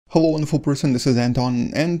Hello wonderful person, this is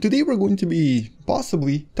Anton, and today we're going to be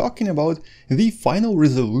possibly talking about the final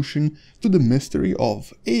resolution to the mystery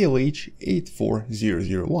of ALH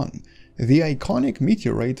 84001, the iconic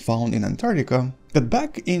meteorite found in Antarctica that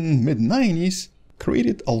back in mid-90s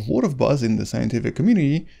created a lot of buzz in the scientific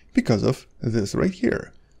community because of this right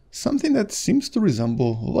here, something that seems to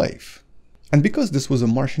resemble life. And because this was a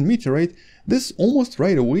Martian meteorite, this almost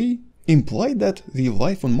right away implied that the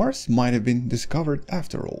life on Mars might have been discovered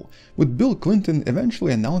after all, with Bill Clinton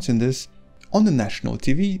eventually announcing this on the national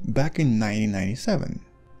TV back in 1997.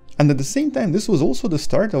 And at the same time, this was also the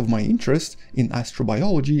start of my interest in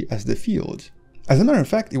astrobiology as the field. As a matter of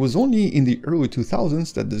fact, it was only in the early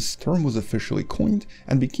 2000s that this term was officially coined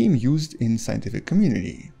and became used in scientific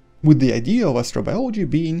community, with the idea of astrobiology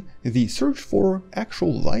being the search for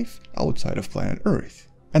actual life outside of planet Earth.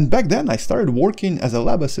 And back then I started working as a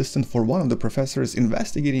lab assistant for one of the professors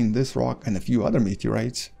investigating this rock and a few other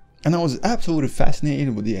meteorites, and I was absolutely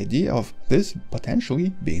fascinated with the idea of this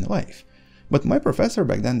potentially being life. But my professor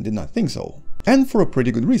back then did not think so. And for a pretty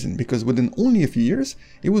good reason, because within only a few years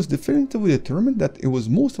it was definitively determined that it was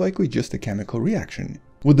most likely just a chemical reaction,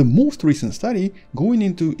 with the most recent study going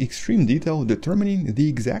into extreme detail determining the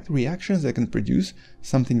exact reactions that can produce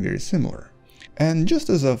something very similar. And just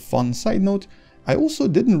as a fun side note, I also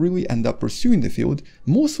didn't really end up pursuing the field,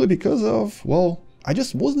 mostly because of, well, I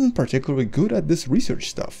just wasn't particularly good at this research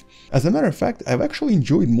stuff. As a matter of fact, I've actually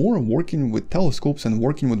enjoyed more working with telescopes and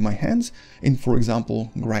working with my hands in, for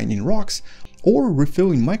example, grinding rocks, or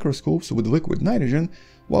refilling microscopes with liquid nitrogen,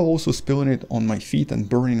 while also spilling it on my feet and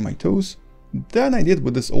burning my toes, than I did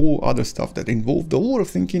with this all other stuff that involved a lot of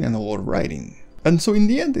thinking and a lot of writing. And so in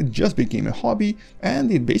the end, it just became a hobby,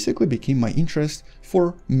 and it basically became my interest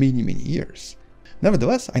for many years.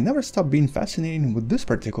 Nevertheless, I never stopped being fascinated with this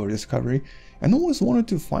particular discovery and always wanted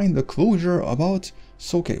to find the closure about,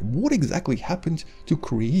 so okay, what exactly happened to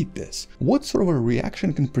create this? What sort of a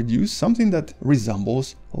reaction can produce something that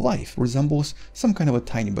resembles life, resembles some kind of a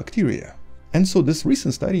tiny bacteria? And so this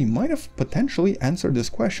recent study might have potentially answered this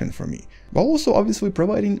question for me, while also obviously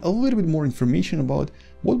providing a little bit more information about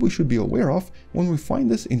what we should be aware of when we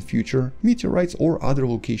find this in future meteorites or other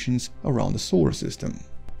locations around the solar system.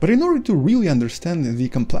 But in order to really understand the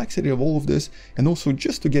complexity of all of this, and also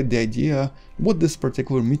just to get the idea what this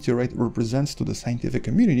particular meteorite represents to the scientific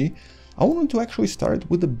community, I wanted to actually start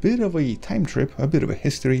with a bit of a time trip, a bit of a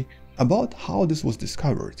history about how this was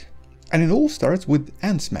discovered. And it all starts with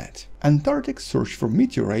ANSMAT, Antarctic Search for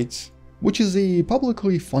Meteorites, which is a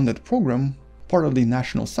publicly funded program, part of the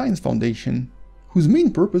National Science Foundation, whose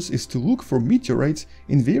main purpose is to look for meteorites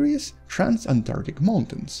in various trans-Antarctic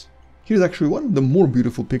mountains. Here's actually one of the more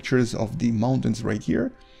beautiful pictures of the mountains right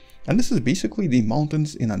here, and this is basically the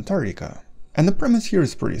mountains in Antarctica. And the premise here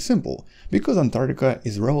is pretty simple. Because Antarctica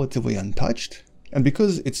is relatively untouched, and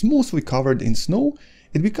because it's mostly covered in snow,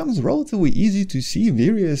 it becomes relatively easy to see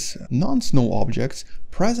various non-snow objects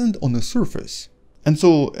present on the surface. And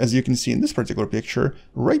so, as you can see in this particular picture,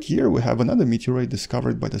 right here we have another meteorite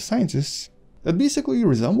discovered by the scientists that basically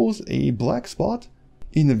resembles a black spot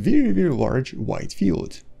in a very large white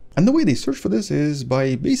field. And the way they search for this is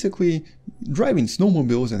by basically driving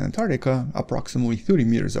snowmobiles in Antarctica approximately 30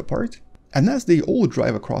 meters apart, and as they all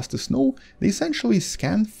drive across the snow, they essentially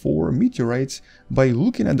scan for meteorites by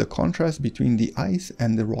looking at the contrast between the ice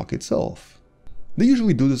and the rock itself. They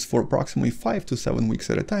usually do this for approximately 5 to 7 weeks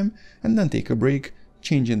at a time, and then take a break,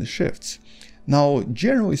 changing the shifts. Now,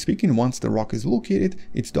 generally speaking, once the rock is located,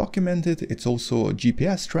 it's documented, it's also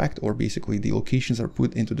GPS tracked, or basically the locations are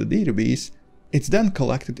put into the database. It's then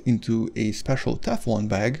collected into a special Teflon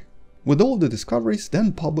bag, with all the discoveries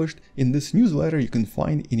then published in this newsletter you can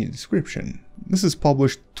find in the description. This is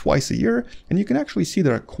published twice a year, and you can actually see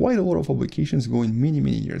there are quite a lot of publications going many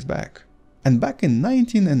years back. And back in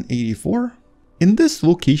 1984, in this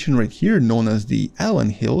location right here known as the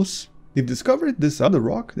Allen Hills, they've discovered this other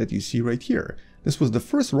rock that you see right here. This was the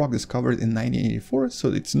first rock discovered in 1984,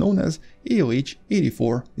 so it's known as ALH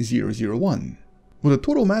 84001. With a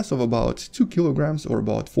total mass of about 2 kilograms or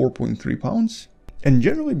about 4.3 pounds, and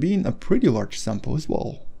generally being a pretty large sample as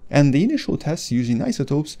well. And the initial tests using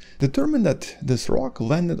isotopes determined that this rock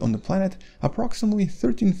landed on the planet approximately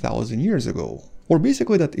 13,000 years ago, or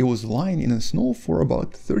basically that it was lying in the snow for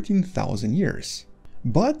about 13,000 years.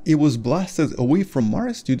 But it was blasted away from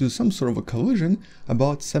Mars due to some sort of a collision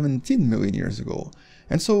about 17 million years ago,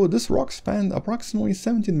 and so this rock spanned approximately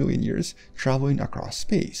 17 million years traveling across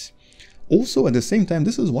space. Also, at the same time,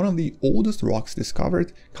 this is one of the oldest rocks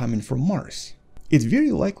discovered coming from Mars. It very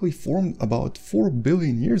likely formed about 4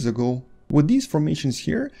 billion years ago, with these formations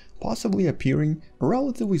here possibly appearing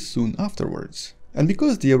relatively soon afterwards. And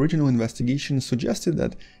because the original investigation suggested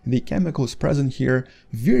that the chemicals present here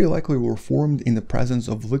very likely were formed in the presence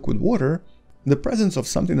of liquid water, the presence of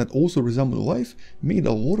something that also resembled life made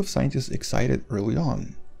a lot of scientists excited early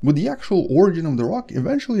on, with the actual origin of the rock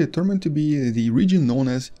eventually determined to be the region known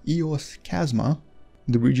as Eos Chasma,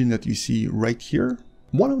 the region that you see right here,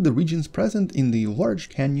 one of the regions present in the large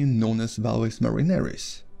canyon known as Valles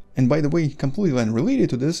Marineris. And by the way, completely unrelated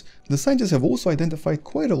to this, the scientists have also identified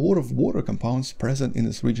quite a lot of water compounds present in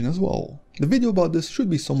this region as well. The video about this should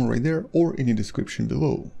be somewhere right there or in the description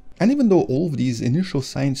below. And even though all of these initial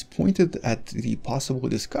signs pointed at the possible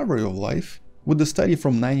discovery of life, with the study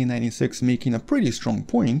from 1996 making a pretty strong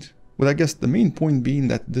point, with I guess the main point being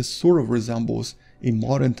that this sort of resembles a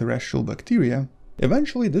modern terrestrial bacteria,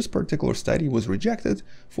 eventually this particular study was rejected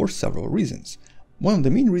for several reasons. One of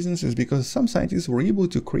the main reasons is because some scientists were able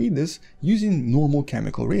to create this using normal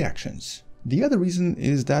chemical reactions. The other reason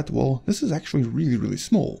is that, well, this is actually really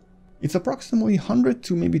small. It's approximately 100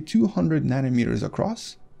 to maybe 200 nanometers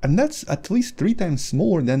across, and that's at least 3 times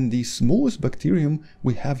smaller than the smallest bacterium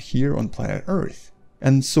we have here on planet Earth.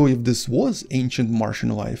 And so if this was ancient Martian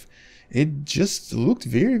life, it just looked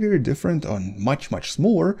very different and much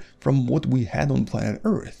smaller from what we had on planet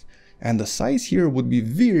Earth. And the size here would be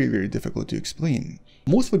very difficult to explain.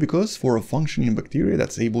 Mostly because for a functioning bacteria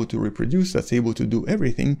that's able to reproduce, that's able to do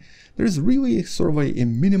everything, there's really sort of a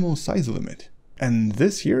minimal size limit. And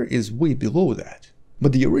this here is way below that.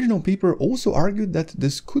 But the original paper also argued that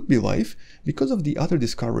this could be life because of the other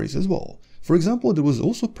discoveries as well. For example, there was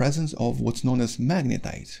also presence of what's known as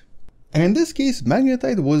magnetite. And in this case,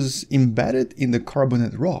 magnetite was embedded in the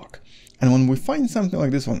carbonate rock. And when we find something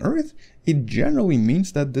like this on Earth, it generally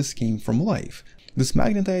means that this came from life. This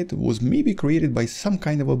magnetite was maybe created by some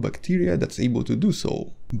kind of a bacteria that's able to do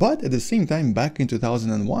so. But at the same time, back in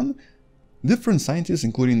 2001, different scientists,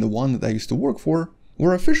 including the one that I used to work for,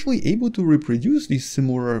 were officially able to reproduce these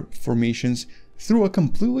similar formations through a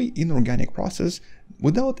completely inorganic process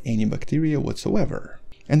without any bacteria whatsoever.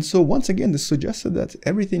 And so once again, this suggested that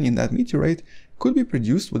everything in that meteorite could be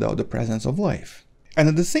produced without the presence of life. And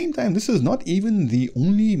at the same time, this is not even the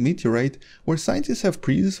only meteorite where scientists have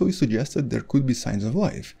previously suggested there could be signs of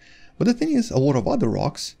life. But the thing is, a lot of other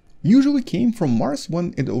rocks usually came from Mars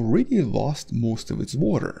when it already lost most of its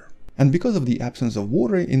water. And because of the absence of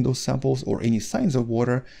water in those samples or any signs of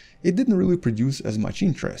water, it didn't really produce as much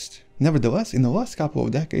interest. Nevertheless, in the last couple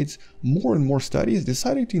of decades, more and more studies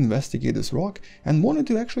decided to investigate this rock and wanted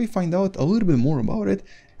to actually find out a little bit more about it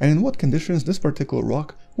and in what conditions this particular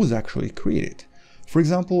rock was actually created. For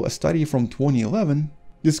example, a study from 2011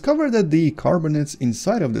 discovered that the carbonates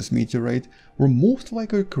inside of this meteorite were most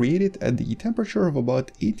likely created at the temperature of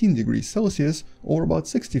about 18 degrees Celsius or about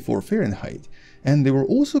 64 Fahrenheit, and they were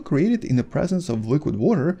also created in the presence of liquid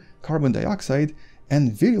water, carbon dioxide,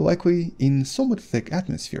 and very likely in somewhat thick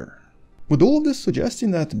atmosphere. With all of this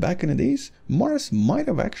suggesting that back in the days, Mars might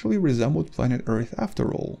have actually resembled planet Earth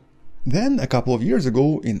after all. Then, a couple of years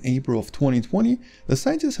ago, in April of 2020, the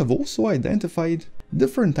scientists have also identified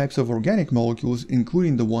different types of organic molecules,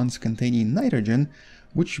 including the ones containing nitrogen,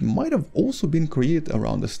 which might have also been created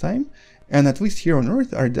around this time, and at least here on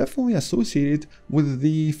Earth are definitely associated with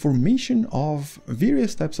the formation of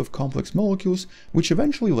various types of complex molecules, which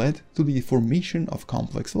eventually led to the formation of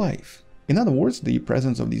complex life. In other words, the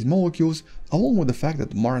presence of these molecules, along with the fact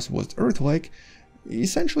that Mars was Earth-like,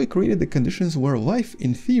 essentially created the conditions where life,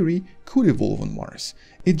 in theory, could evolve on Mars.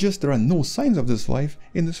 It's just there are no signs of this life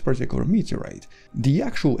in this particular meteorite. The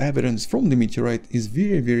actual evidence from the meteorite is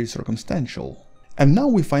very circumstantial. And now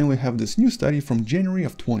we finally have this new study from January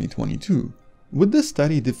of 2022. With this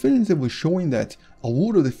study definitively showing that a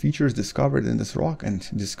lot of the features discovered in this rock and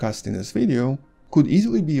discussed in this video could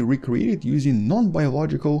easily be recreated using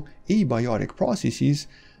non-biological abiotic processes,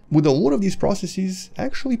 with a lot of these processes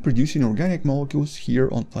actually producing organic molecules here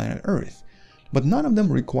on planet Earth, but none of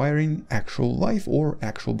them requiring actual life or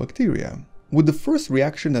actual bacteria, with the first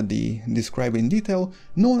reaction that they describe in detail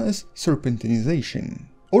known as serpentinization,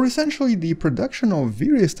 or essentially the production of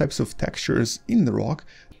various types of textures in the rock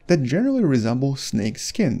that generally resemble snake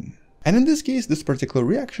skin. And in this case, this particular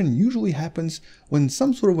reaction usually happens when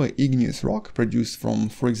some sort of an igneous rock produced from,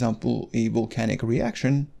 for example, a volcanic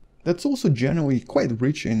reaction that's also generally quite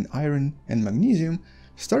rich in iron and magnesium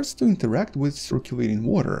starts to interact with circulating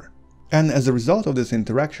water. And as a result of this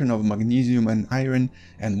interaction of magnesium and iron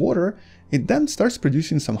and water, it then starts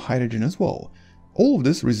producing some hydrogen as well. All of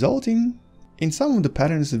this resulting in some of the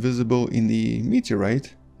patterns visible in the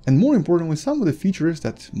meteorite, and more importantly, some of the features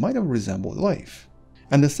that might have resembled life.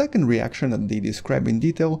 And the second reaction that they describe in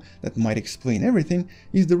detail that might explain everything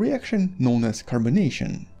is the reaction known as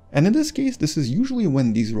carbonation. And in this case, this is usually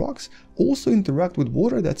when these rocks also interact with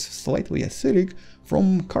water that's slightly acidic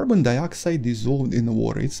from carbon dioxide dissolved in the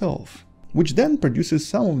water itself, which then produces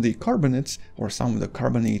some of the carbonates or some of the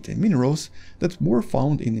carbonate minerals that were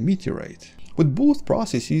found in the meteorite, with both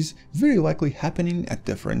processes very likely happening at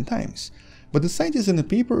different times. But the scientists in the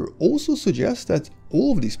paper also suggest that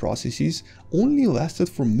all of these processes only lasted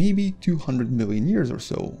for maybe 200 million years or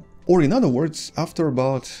so. Or in other words, after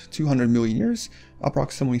about 200 million years,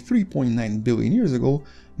 approximately 3.9 billion years ago,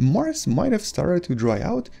 Mars might have started to dry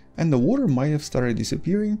out and the water might have started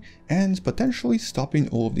disappearing and potentially stopping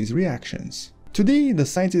all of these reactions. Today, the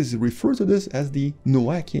scientists refer to this as the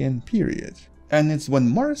Noachian period, and it's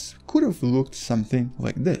when Mars could have looked something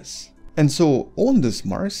like this. And so on this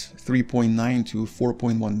Mars, 3.9 to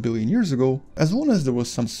 4.1 billion years ago, as long as there was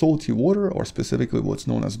some salty water, or specifically what's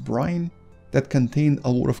known as brine, that contained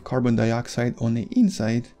a lot of carbon dioxide on the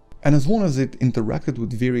inside, and as long as it interacted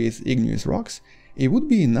with various igneous rocks, it would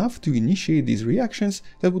be enough to initiate these reactions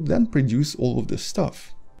that would then produce all of this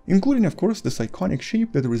stuff, including of course this iconic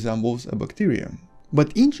shape that resembles a bacterium.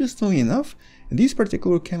 But interestingly enough, these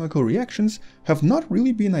particular chemical reactions have not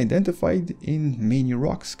really been identified in many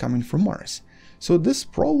rocks coming from Mars, so this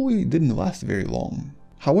probably didn't last very long.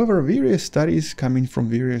 However, various studies coming from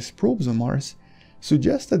various probes on Mars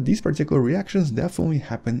suggest that these particular reactions definitely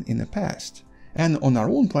happened in the past. And on our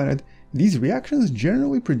own planet, these reactions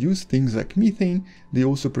generally produce things like methane, they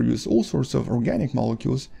also produce all sorts of organic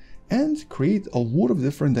molecules, and create a lot of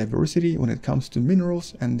different diversity when it comes to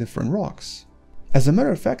minerals and different rocks. As a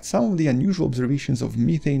matter of fact, some of the unusual observations of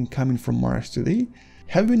methane coming from Mars today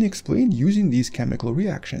have been explained using these chemical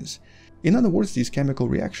reactions. In other words, these chemical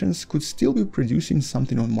reactions could still be producing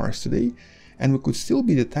something on Mars today, and we could still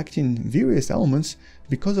be detecting various elements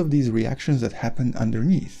because of these reactions that happen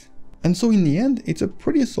underneath. And so in the end, it's a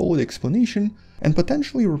pretty solid explanation and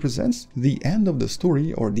potentially represents the end of the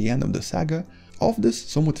story or the end of the saga of this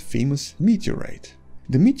somewhat famous meteorite.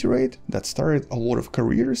 The meteorite that started a lot of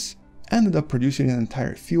careers, ended up producing an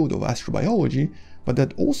entire field of astrobiology, but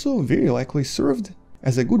that also very likely served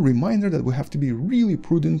as a good reminder that we have to be really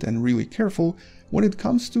prudent and really careful when it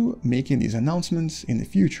comes to making these announcements in the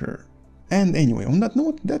future. And anyway, on that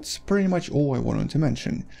note, that's pretty much all I wanted to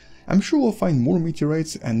mention. I'm sure we'll find more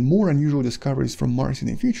meteorites and more unusual discoveries from Mars in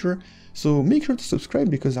the future, so make sure to subscribe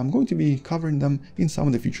because I'm going to be covering them in some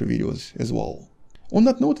of the future videos as well. On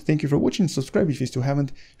that note, thank you for watching, subscribe if you still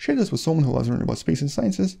haven't, share this with someone who loves learning about space and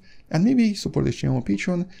sciences, and maybe support this channel on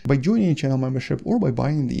Patreon by joining a channel membership or by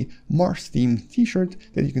buying the Mars-themed t-shirt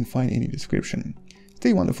that you can find in the description.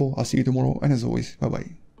 Stay wonderful, I'll see you tomorrow, and as always, bye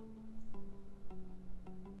bye.